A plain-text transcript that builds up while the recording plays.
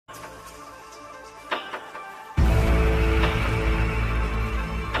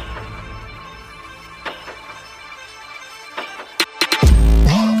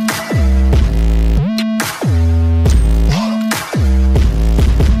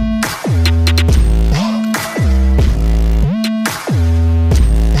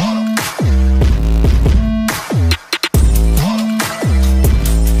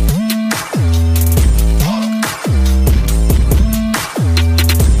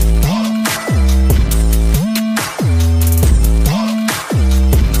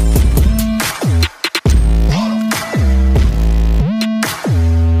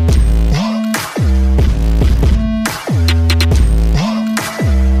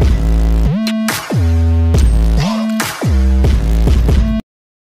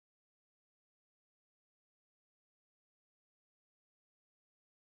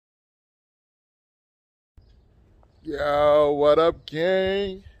Yo, what up,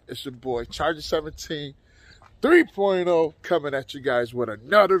 gang? It's your boy, Charger 17 3.0, coming at you guys with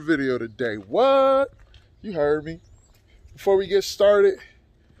another video today. What? You heard me. Before we get started,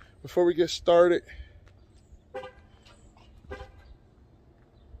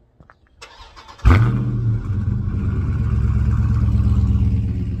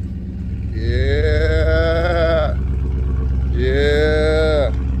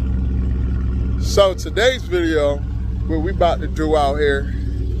 yeah. So today's video, what we about to do out here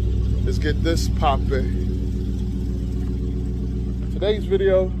is get this popping. Today's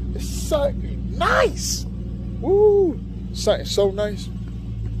video is something nice. Woo! Something so nice.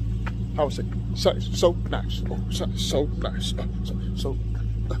 How would I say? Something so nice. Oh, something so nice.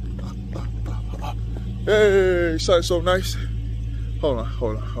 Hey, something so nice. Hold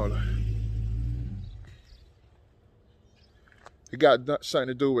on. It got something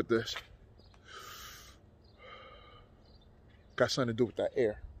to do with this. Got something to do with that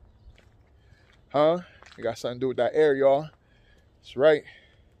air. Huh? It got something to do with that air, y'all. That's right.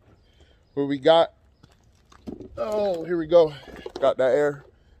 What we got? Oh, here we go. Got that air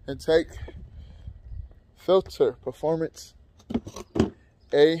intake filter performance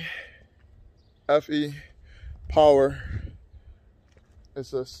aFe power. It's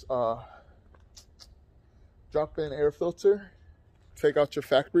this drop-in air filter. Take out your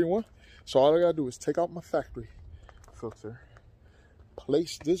factory one. So all I gotta do is take out my factory filter.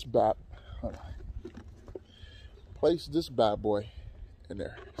 Place this bad boy in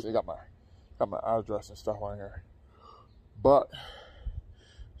there. So you got my address and stuff on here.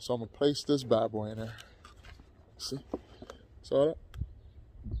 So I'm gonna place this bad boy in there. See? Saw that?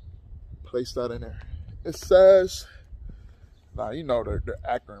 Place that in there. It says, now you know they're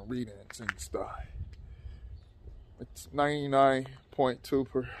accurate readings and stuff. It's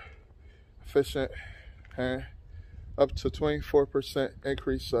 99.2% efficient and up to 24%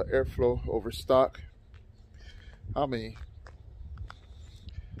 increase airflow over stock. I mean,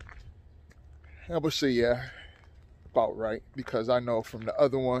 I would say, yeah, about right, because I know from the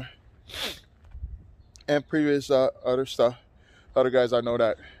other one and previous other guys I know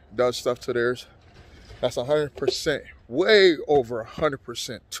that does stuff to theirs, that's 100%, way over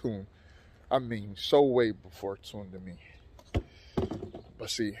 100% tuned. I mean, so way before tuned to me. But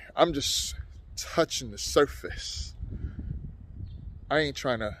see, I'm just touching the surface. I ain't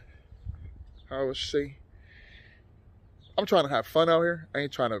trying to, how would I say? I'm trying to have fun out here. I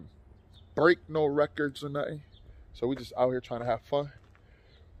ain't trying to break no records or nothing. So we just out here trying to have fun.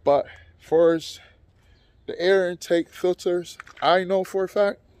 But for the air intake filters, I know for a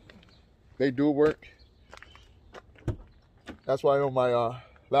fact they do work. That's why on my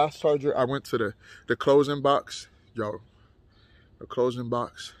last charger, I went to the closing box. Yo, the closing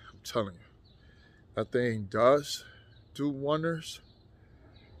box, I'm telling you, that thing does do wonders.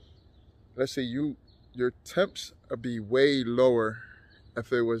 Let's say your temps would be way lower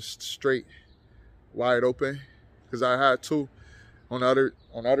if it was straight wide open, because I had to on the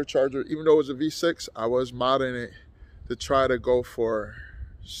other charger. Even though it was a V6, I was modding it to try to go for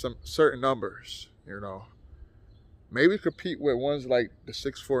some certain numbers, you know, maybe compete with ones like the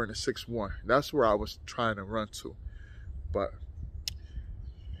 6.4 and the 6.1. That's where I was trying to run to. But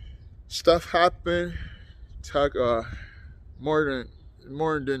stuff happened.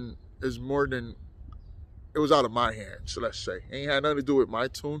 It was out of my hands, so let's say. It ain't had nothing to do with my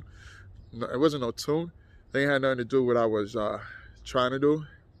tune. No, it wasn't no tune. It ain't had nothing to do with what I was trying to do.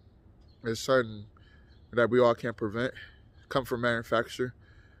 It's something that we all can't prevent. Come from manufacturer.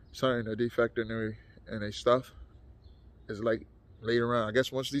 Something, a defect in their stuff. It's like later on. I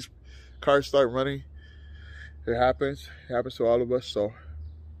guess once these cars start running, it happens. It happens to all of us. So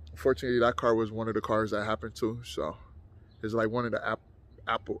unfortunately, that car was one of the cars that happened to. So it's like one of the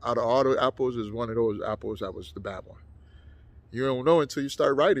Apple, out of all the apples, is one of those apples that was the bad one. You don't know until you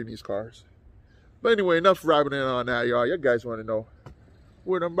start riding these cars. But anyway, enough rapping on that, y'all. You guys want to know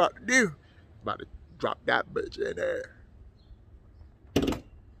what I'm about to do? I'm about to drop that bitch in there.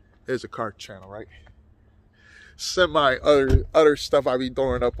 There's a car channel, right? Semi other stuff I be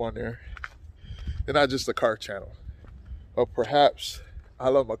throwing up on there, and not just the car channel. But perhaps I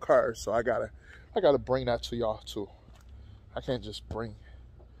love my cars, so I gotta bring that to y'all too. I can't just bring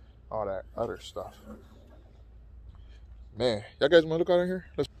all that other stuff. Man, y'all guys want to look out of here?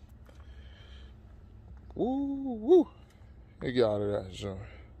 Let's. Woo! Let me get out of that zone.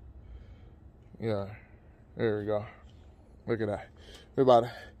 Yeah, there we go. Look at that.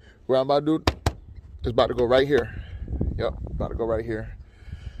 Where I'm about to do, it's about to go right here. Yep, about to go right here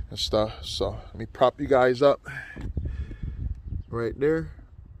and stuff. So let me prop you guys up right there.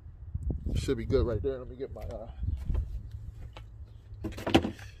 Should be good right there. Let me get my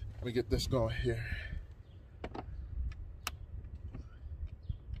Let me get this going here.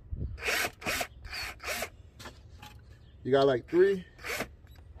 You got like three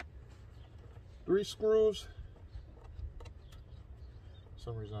screws. For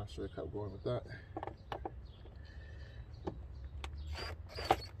some reason I should have kept going with that.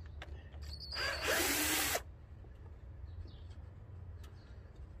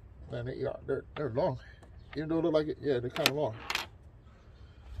 Man, they're long. Even though they look like it, yeah, they're kind of long.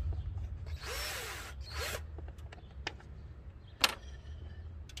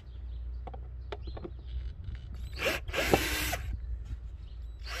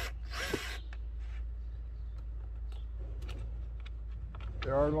 They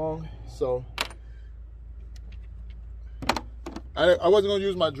are long, so I wasn't gonna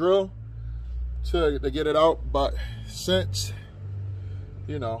use my drill to get it out, but since,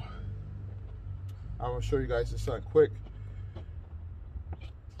 you know, I'm gonna show you guys this something quick.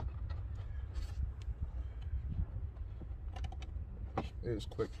 It is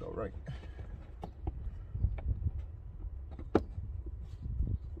quick though, right?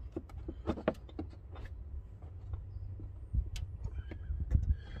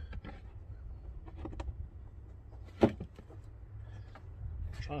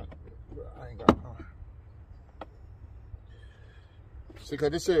 I ain't got no. See, cause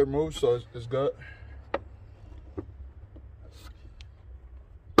this here moves, so it's good.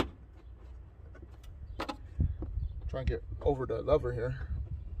 Try and get over the lever here.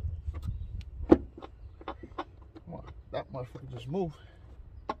 Come on, that motherfucker just moved.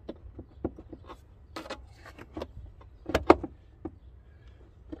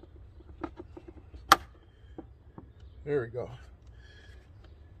 There we go.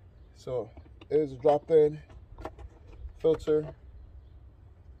 So it is a drop-in filter.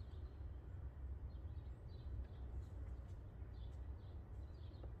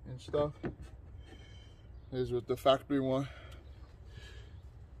 And stuff. Here's what the factory one.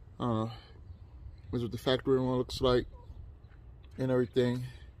 Here's what the factory one looks like and everything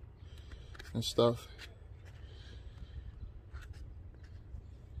and stuff.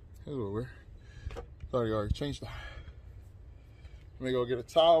 That's a little weird. Thought I already changed that. Let me go get a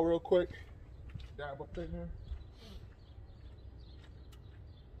towel real quick. Dab up in there.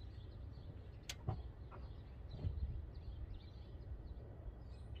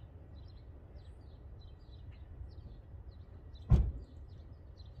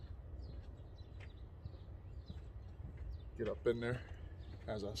 Get up in there,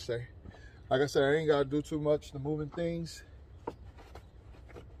 as I say. Like I said, I ain't gotta do too much to moving things.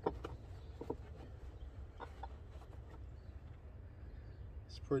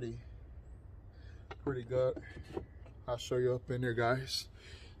 It's pretty good. I'll show you up in there, guys.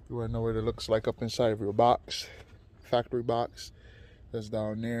 You wanna know what it looks like up inside of your box, factory box. That's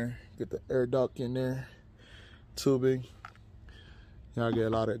down there. Get the air duct in there, tubing. Y'all get a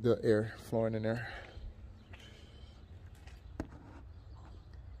lot of good air flowing in there.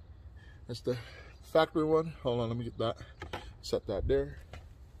 That's the factory one. Hold on, let me get that. Set that there.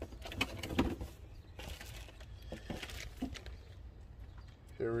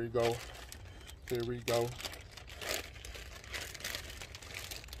 Here we go. Here we go.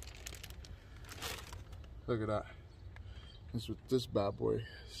 Look at that. This is what this bad boy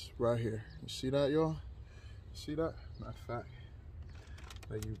is right here. You see that, y'all? See that? Matter of fact,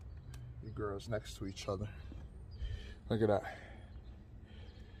 like you girls next to each other. Look at that.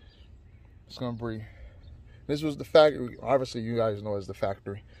 It's gonna breathe. This was the factory. Obviously, you guys know it's the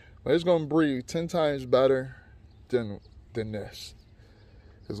factory, but it's gonna breathe 10 times better than this.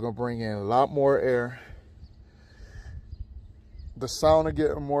 It's gonna bring in a lot more air. The sound will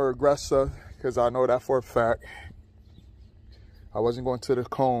get more aggressive because I know that for a fact. I wasn't going to the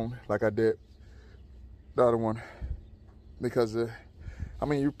cone like I did the other one because I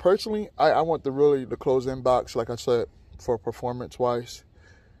mean, you personally, I want the closed-in box, like I said, for performance-wise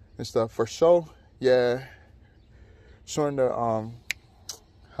and stuff. For show, yeah, showing the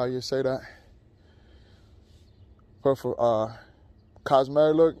how you say that, for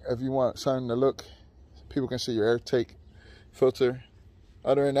cosmetic look, if you want something to look, people can see your air take filter.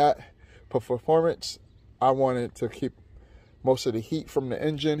 Other than that, for performance, I wanted to keep most of the heat from the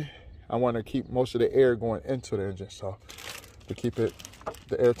engine. I want to keep most of the air going into the engine, so to keep it,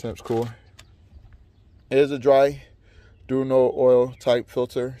 the air temps cool. It is a dry, do no oil type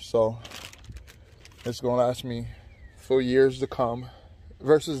filter, so it's gonna last me for years to come.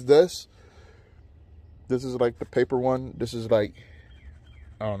 Versus this is like the paper one. This is like,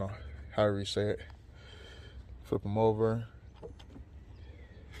 I don't know, however you say it. Flip them over. You know, look at that. It's gonna breathe. 10 times better than this. It's gonna bring in a lot more air. The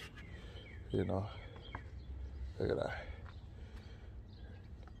sound will get more aggressive because I know that for a fact. I wasn't going to the cone like I did the other one because I know that for a fact.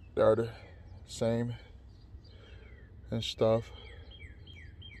 They are the same and stuff.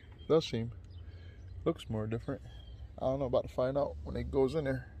 Does seem, looks more different. I don't know, about to find out when it goes in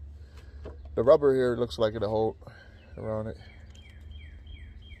there. The rubber here looks like it'll hold around it.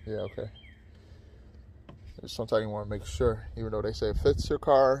 Yeah, okay. Sometimes you want to make sure, even though they say it fits your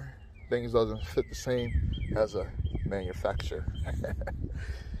car, things doesn't fit the same as a manufacturer.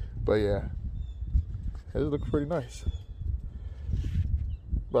 But yeah, it looks pretty nice.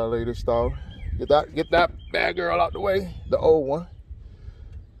 But lay this down. Get that bad girl out the way, the old one.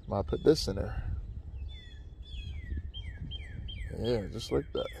 I'll put this in there. Yeah, just like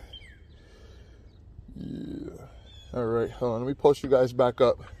that. Yeah. All right, hold on. Let me post you guys back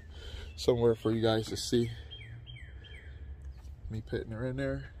up somewhere for you guys to see. Me putting her in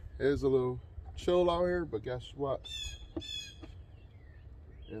there. It is a little chill out here, but guess what?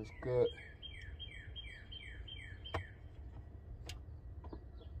 It's good.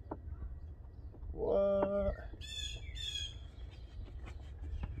 What?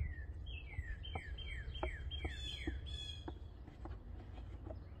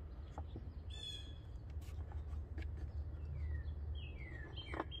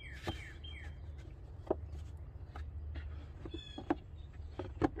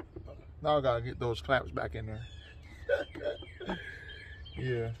 Now I gotta get those clamps back in there.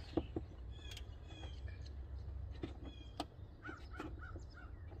 Yeah.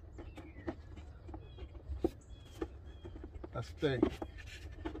 That's the thing.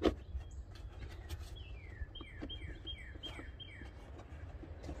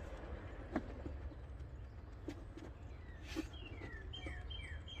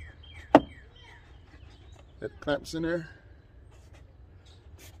 That clamps in there.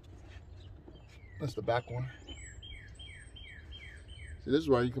 That's the back one. See, this is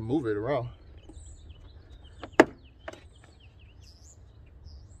why you can move it around.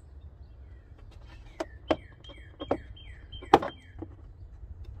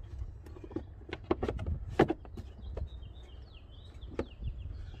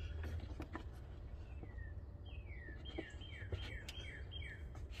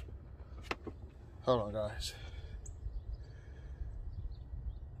 Hold on, guys.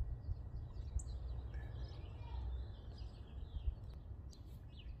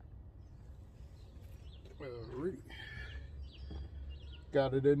 Alrighty.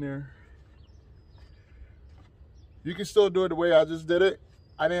 Got it in there. You can still do it the way I just did it.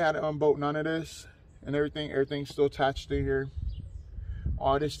 I didn't have to unbolt none of this and everything. Everything's still attached in here.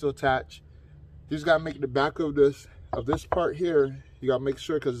 All this still attached. You just gotta make the back of this part here. You gotta make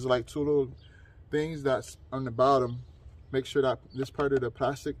sure, because it's like two little things that's on the bottom. Make sure that this part of the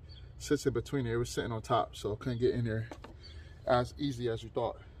plastic sits in between there. It was sitting on top, so it couldn't get in there as easy as you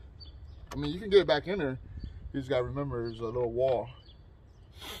thought. I mean, you can get it back in there. You just gotta remember there's a little wall.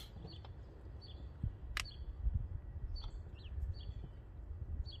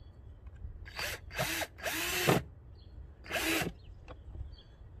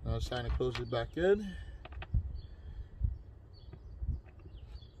 Now it's time to close it back in.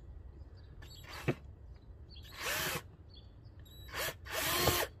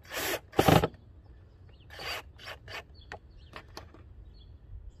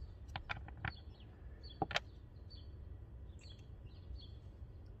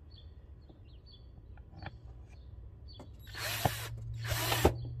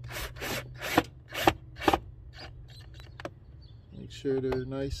 Make sure they're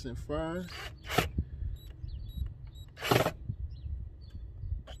nice and fine.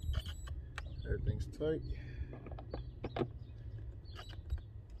 Everything's tight.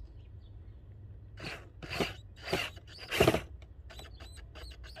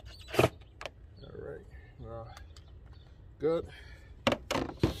 All right, well, good.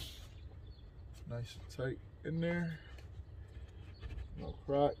 Nice and tight in there. No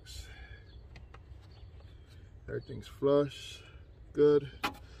cracks. Everything's flush. Good.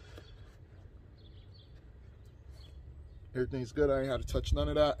 Everything's good. I ain't had to touch none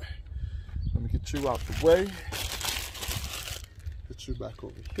of that. Let me get you out the way. Get you back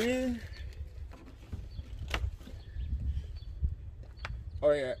over here.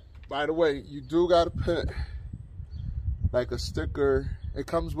 Oh yeah, by the way, you do gotta put like a sticker. It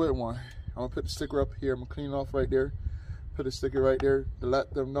comes with one. I'm gonna put the sticker up here. I'm gonna clean it off right there. Put a sticker right there to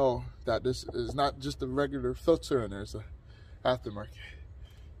let them know that this is not just a regular filter in there. It's a aftermarket.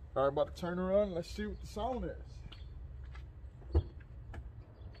 All right, about to turn around. Let's see what the sound is.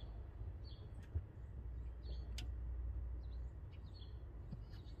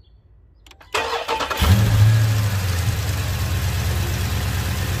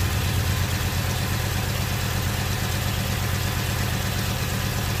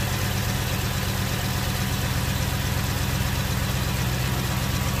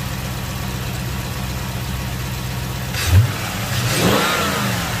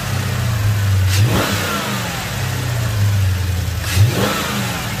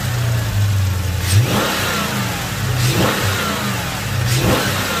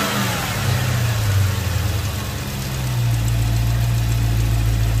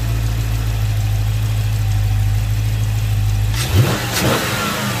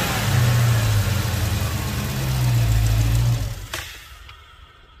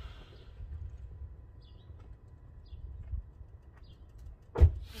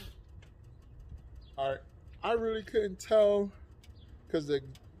 I really couldn't tell because the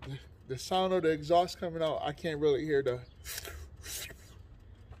sound of the exhaust coming out, I can't really hear the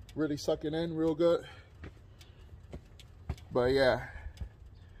really sucking in real good. But yeah,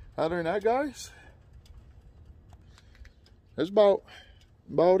 other than that, guys, that's about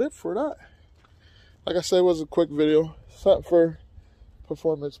it for that. Like I said, it was a quick video, except for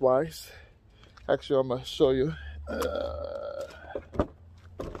performance wise. Actually, I'm gonna show you.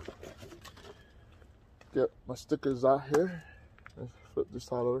 Get my stickers out here. Let's flip this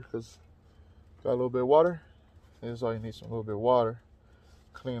tile over because got a little bit of water. Here's all you need, some little bit of water.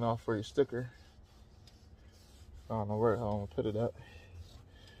 Clean off for your sticker. I don't know where I'm gonna put it at.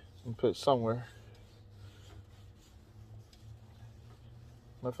 I'm gonna put it somewhere.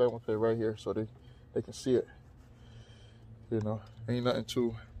 Matter of fact, I'm gonna put it right here so they can see it. You know, ain't nothing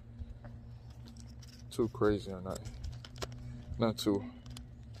too crazy or nothing. Not too,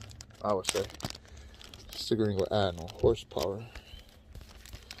 I would say. Sticker ain't gonna add no horsepower.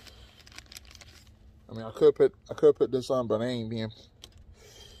 I mean, I could put this on, but they ain't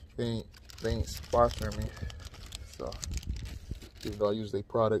sponsoring me. So even though I use their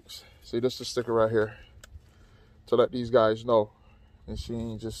products, see, this is the sticker right here to let these guys know, and she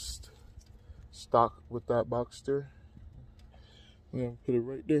ain't just stock with that box there. I'm gonna put it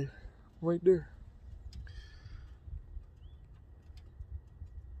right there, right there.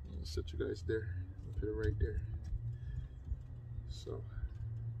 Let me set you guys there. Put it right there, so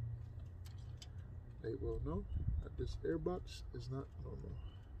they will know that this airbox is not normal.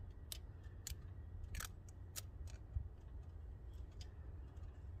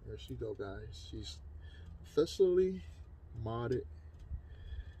 There she go, guys. She's officially modded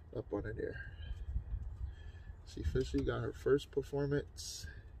up under there. She officially got her first performance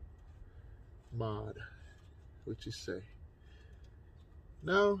mod. What you say?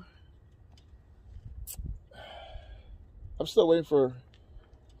 Now, I'm still waiting for,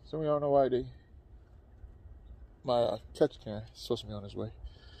 some of y'all know why my catch can is supposed to be on his way.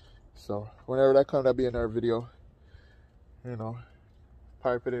 So whenever that comes, that'll be another video. You know,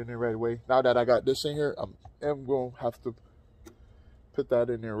 probably put it in there right away. Now that I got this in here, I'm going to have to put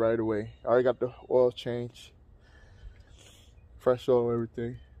that in there right away. I already got the oil change, fresh oil,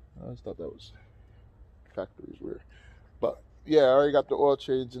 everything. I just thought that was factory's weird. But yeah, I already got the oil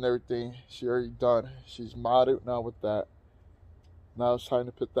change and everything. She already done. She's modded now with that. Now it's time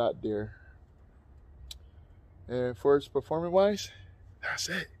to put that there. And for its performance wise, that's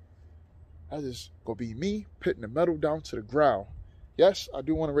it. That is gonna be me putting the metal down to the ground. Yes, I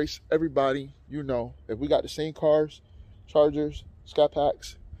do want to race everybody. You know, if we got the same cars, Chargers, Scat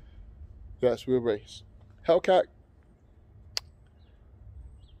Packs, yes, we'll race. Hellcat,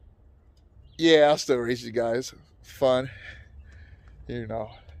 yeah, I'll still race you guys. Fun. You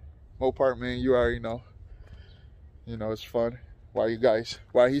know, Mopar, man, you already know. You know, it's fun. While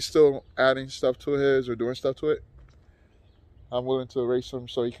he's still adding stuff to his or doing stuff to it, I'm willing to race him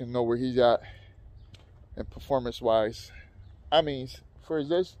so he can know where he's at and performance wise. I mean, for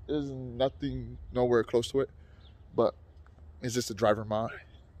this is nothing nowhere close to it, but it's just a driver mod.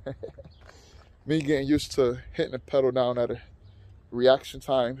 Me getting used to hitting the pedal down at a reaction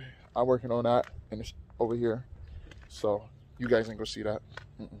time, I'm working on that, and it's over here, so you guys ain't gonna see that.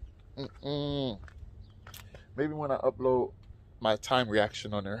 Maybe when I upload my time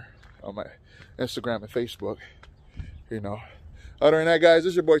reaction on there, on my Instagram and Facebook, you know. Other than that, guys,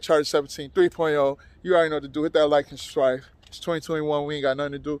 this is your boy Charlie 17 3.0. You already know what to do. Hit that like and subscribe. It's 2021. We ain't got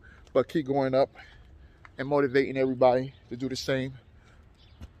nothing to do but keep going up and motivating everybody to do the same.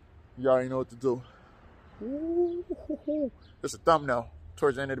 You already know what to do. It's a thumbnail.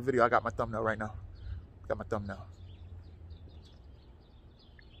 Towards the end of the video, I got my thumbnail right now. Got my thumbnail.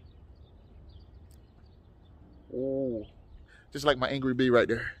 Ooh. Just like my angry bee right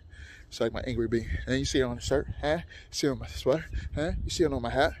there. It's like my angry bee. And you see it on the shirt, huh? You see it on my sweater, huh? You see it on my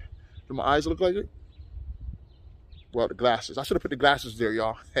hat? Do my eyes look like it? Well, the glasses. I should have put the glasses there,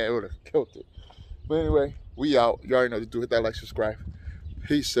 y'all. Hey, it would have killed it. But anyway, we out. You already know what to do. Hit that like, subscribe.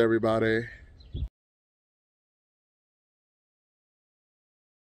 Peace, everybody.